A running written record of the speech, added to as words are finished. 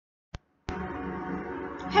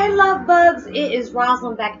Hey love bugs, it is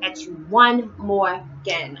Roslynn back at you one more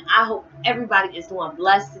again. I hope everybody is doing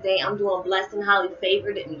blessed today. I'm doing blessed and highly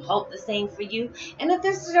favored and hope the same for you. And if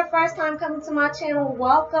this is your first time coming to my channel,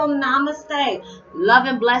 welcome, namaste. Love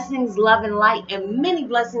and blessings, love and light, and many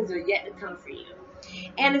blessings are yet to come for you.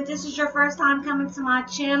 And if this is your first time coming to my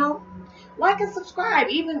channel, like and subscribe.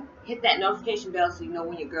 Even hit that notification bell so you know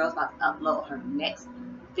when your girl's about to upload her next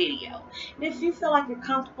video. And if you feel like you're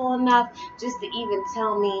comfortable enough just to even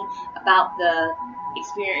tell me about the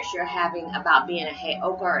experience you're having about being a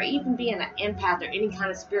Heyoka or even being an empath or any kind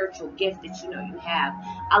of spiritual gift that you know you have,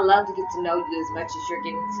 I love to get to know you as much as you're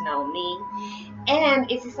getting to know me. And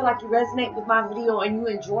if you feel like you resonate with my video and you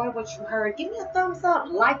enjoy what you heard, give me a thumbs up,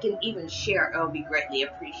 like, and even share. It will be greatly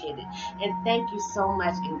appreciated. And thank you so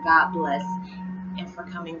much, and God bless, and for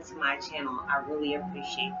coming to my channel. I really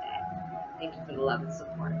appreciate that. Thank you for the love and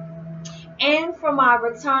support. And for my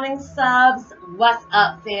returning subs, what's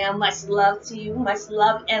up, fam? Much love to you. Much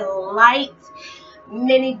love and light.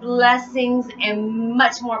 Many blessings and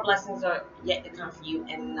much more blessings are yet to come for you.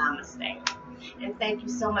 And namaste. And thank you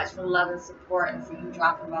so much for the love and support and for you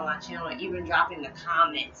dropping by my channel and even dropping the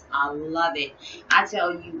comments. I love it. I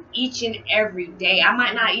tell you each and every day. I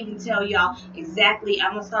might not even tell y'all exactly.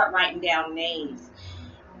 I'm going to start writing down names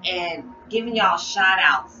and giving y'all shout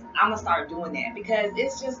outs. I'm gonna start doing that because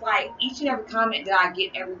it's just like each and every comment that I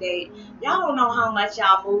get every day, y'all don't know how much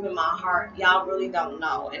y'all move in my heart. Y'all really don't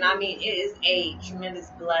know. And I mean, it is a tremendous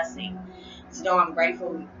blessing to know I'm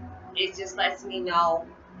grateful. It just lets me know,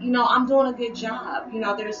 you know, I'm doing a good job. You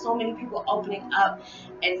know, there's so many people opening up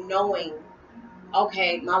and knowing,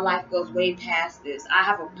 okay, my life goes way past this. I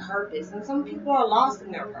have a purpose. And some people are lost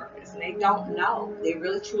in their purpose and they don't know. They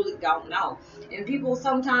really truly don't know. And people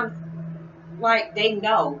sometimes, like, they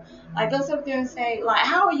know. Like, they'll sit there and say, like,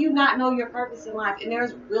 how will you not know your purpose in life? And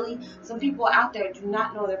there's really some people out there do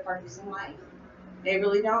not know their purpose in life. They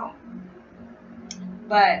really don't.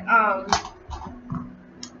 But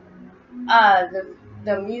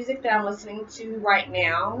the music that I'm listening to right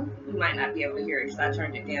now, you might not be able to hear it because I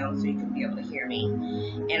turned it down so you can be able to hear me.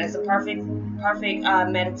 And it's a perfect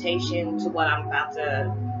meditation to what I'm about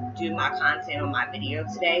to do my content on my video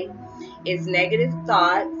today. It's negative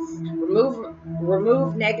thoughts,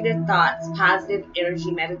 remove negative thoughts, positive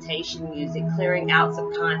energy meditation music, clearing out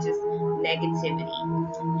subconscious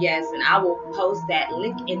negativity. Yes, and I will post that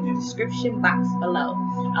link in the description box below.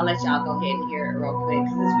 I'll let y'all go ahead and hear it real quick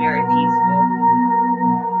because it's very peaceful.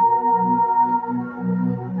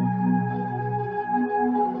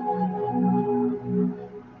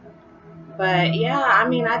 But yeah, I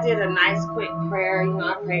mean, I did a nice quick prayer. You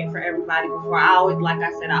know, I prayed for everybody before. I always, like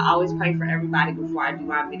I said, I always pray for everybody before I do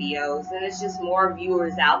my videos. And it's just more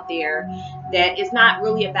viewers out there that it's not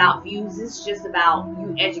really about views. It's just about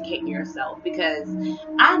you educating yourself. Because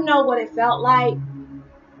I know what it felt like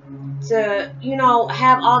to, you know,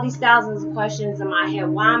 have all these thousands of questions in my head.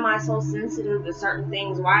 Why am I so sensitive to certain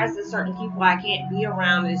things? Why is there certain people I can't be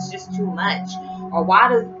around? It's just too much. Or why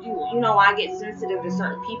do you know, I get sensitive to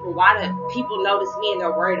certain people? Why do people notice me and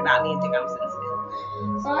they're worried about me and think I'm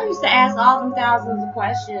sensitive? So I used to ask all them thousands of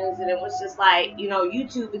questions, and it was just like, you know,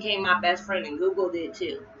 YouTube became my best friend and Google did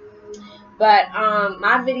too. But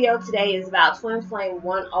my video today is about Twin Flame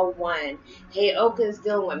 101. Heyoka is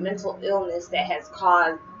dealing with mental illness that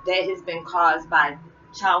has been caused by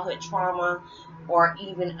childhood trauma or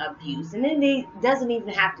even abuse. And then it doesn't even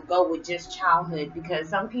have to go with just childhood, because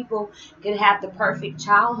some people can have the perfect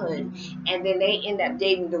childhood and then they end up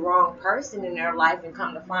dating the wrong person in their life and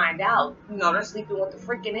come to find out, you know, they're sleeping with the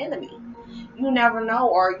freaking enemy. You never know.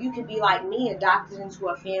 Or you could be like me, adopted into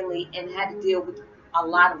a family and had to deal with a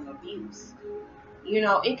lot of abuse. You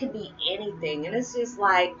know, it could be anything. And it's just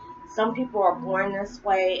like, some people are born this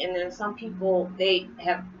way, and then some people, they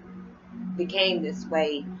have became this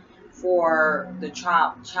way for the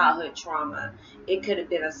childhood trauma. It could have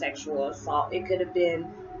been a sexual assault. It could have been,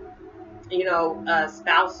 you know, a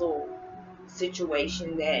spousal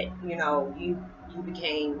situation that, you know, you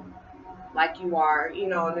became like you are, you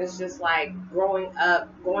know. And it's just like growing up,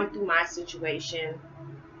 going through my situation,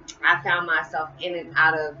 I found myself in and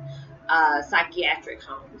out of psychiatric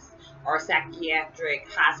homes or psychiatric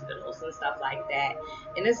hospitals and stuff like that.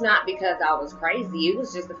 And it's not because I was crazy. It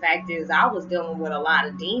was just the fact is I was dealing with a lot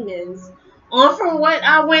of demons on from what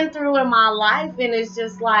I went through in my life. And it's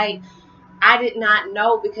just like, I did not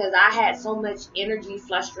know, because I had so much energy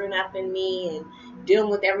flustering up in me and dealing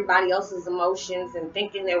with everybody else's emotions and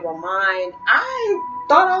thinking they were mine. I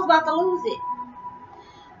thought I was about to lose it.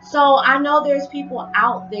 So I know there's people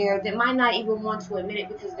out there that might not even want to admit it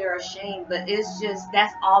because they're ashamed, but it's just,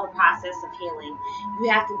 that's all the process of healing. You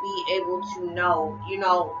have to be able to know,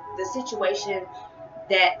 the situation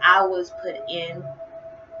that I was put in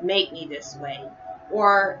made me this way.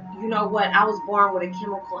 Or, you know what, I was born with a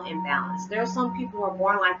chemical imbalance. There are some people who are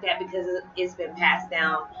born like that because it's been passed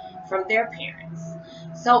down from their parents.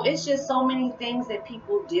 So it's just so many things that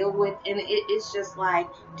people deal with, and it's just like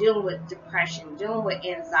dealing with depression, dealing with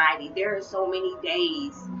anxiety. There are so many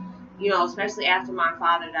days, especially after my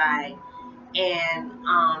father died, and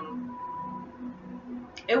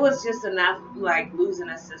it was just enough, like losing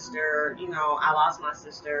a sister. I lost my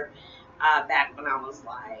sister back when I was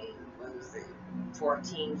like, what was it,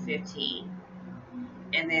 14, 15,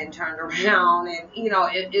 and then turned around, and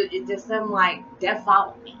it just seemed like death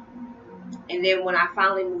followed me. And then when I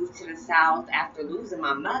finally moved to the South after losing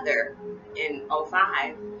my mother in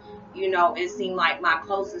 '05, it seemed like my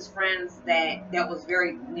closest friends that was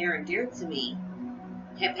very near and dear to me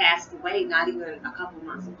had passed away, not even a couple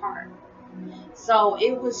months apart. So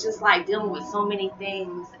it was just like dealing with so many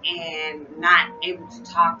things and not able to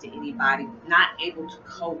talk to anybody, not able to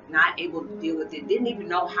cope, not able to deal with it, didn't even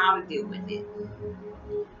know how to deal with it.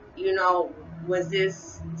 Was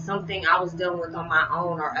this something I was dealing with on my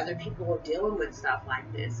own, or other people were dealing with stuff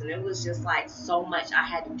like this? And it was just like so much I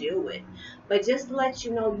had to deal with. But just to let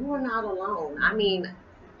you know, you are not alone. I mean,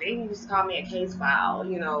 they used to call me a case file,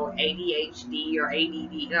 ADHD or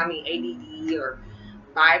ADD or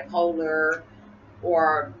bipolar,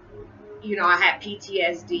 or I had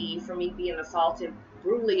PTSD from me being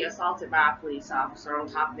brutally assaulted by a police officer. On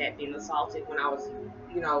top of that, being assaulted when I was,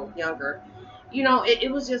 younger. It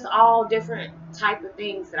was just all different type of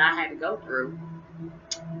things that I had to go through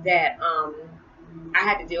that I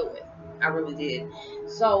had to deal with. I really did.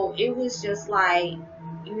 So it was just like,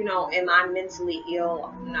 am I mentally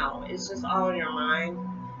ill? No, it's just all in your mind.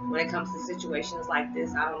 When it comes to situations like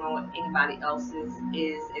this, I don't know what anybody else's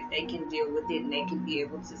is, if they can deal with it and they can be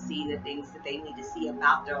able to see the things that they need to see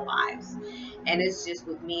about their lives. And it's just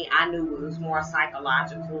with me, I knew it was more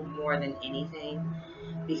psychological more than anything.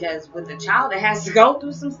 Because with a child that has to go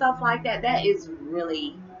through some stuff like that, that's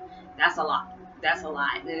a lot. That's a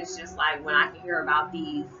lot. And it's just like when I hear about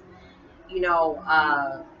these, when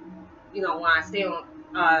I stay on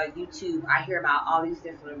YouTube, I hear about all these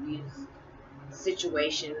different abuse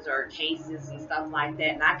situations or cases and stuff like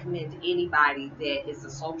that. And I commend anybody that is a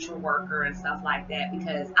social worker and stuff like that,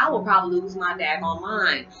 because I will probably lose my daggone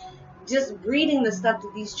mind just reading the stuff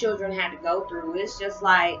that these children had to go through. It's just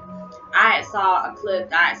like, I had saw a clip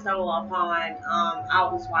that I stumbled upon. I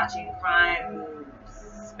was watching Crime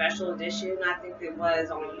Special Edition, I think it was,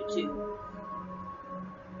 on YouTube,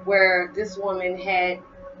 where this woman had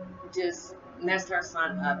just messed her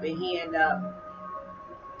son up, and he ended up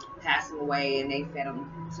passing away, and they fed him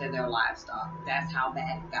to their livestock. That's how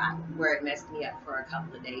bad it got, where it messed me up for a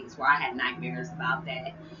couple of days, where I had nightmares about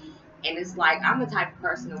that. And it's like, I'm the type of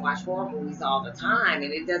person to watch horror movies all the time,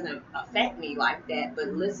 and it doesn't affect me like that. But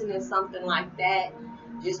listening to something like that,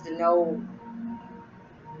 just to know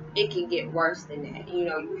it can get worse than that.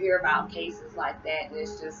 You hear about cases like that, and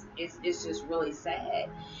it's just really sad.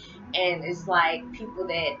 And it's like people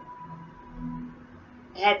that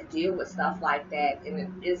had to deal with stuff like that,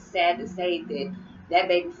 and it's sad to say that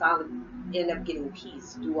baby finally ended up getting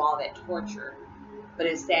peace through all that torture. But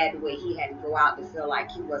it's sad the way he had to go out to feel like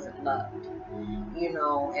he wasn't loved, and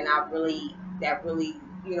that really,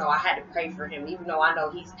 I had to pray for him. Even though I know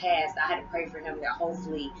he's passed, I had to pray for him that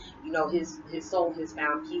hopefully, his soul has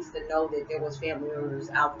found peace to know that there was family members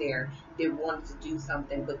out there that wanted to do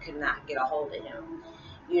something but could not get a hold of him,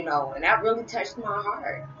 and that really touched my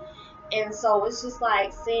heart. And so it's just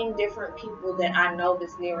like seeing different people that I know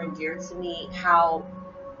that's near and dear to me, how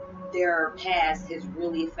their past has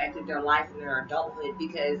really affected their life and their adulthood.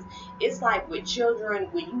 Because it's like with children,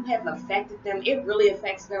 when you have affected them, it really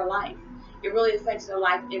affects their life. It really affects their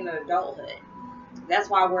life in their adulthood. That's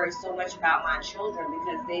why I worry so much about my children,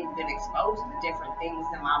 because they've been exposed to different things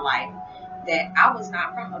in my life that I was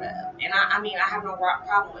not proud of. And I mean, I have no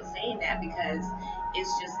problem with saying that, because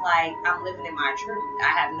it's just like I'm living in my truth.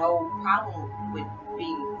 I have no problem with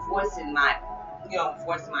voicing my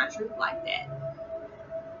truth like that.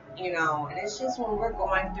 And it's just when we're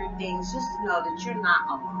going through things, just to know that you're not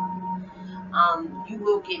alone. You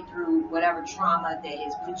will get through whatever trauma that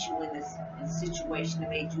has put you in this situation that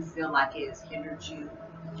made you feel like it has hindered you,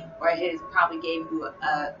 or it has probably gave you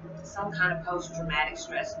some kind of post-traumatic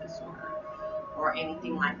stress disorder or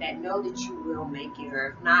anything like that. Know that you will make it,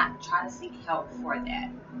 or if not, try to seek help for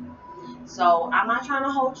that. So I'm not trying to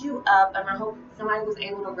hold you up, and I hope somebody was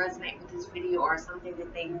able to resonate with this video or something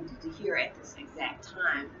that they needed to hear at this exact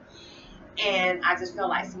time. And I just felt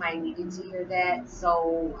like somebody needed to hear that,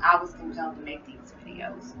 so I was compelled to make these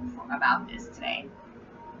videos about this today.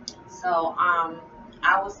 So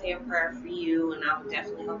I will say a prayer for you, and I will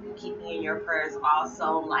definitely hope you keep me in your prayers.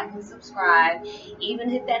 Also, like and subscribe, even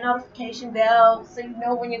hit that notification bell so you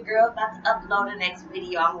know when your girl's about to upload the next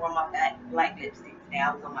video. I'm wearing my black lipstick today.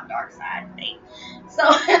 I was on my dark side today, so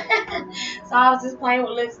so I was just playing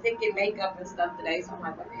with lipstick and makeup and stuff today. So I'm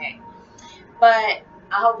like, okay. But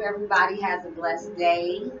I hope everybody has a blessed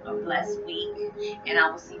day, a blessed week, and I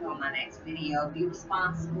will see you on my next video. Be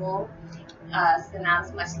responsible. Send out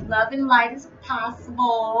as much love and light as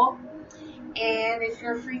possible. And if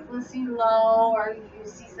your frequency low or you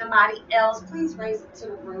see somebody else, please raise it to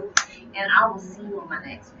the roof. And I will see you on my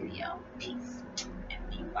next video. Peace and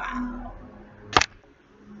be wild.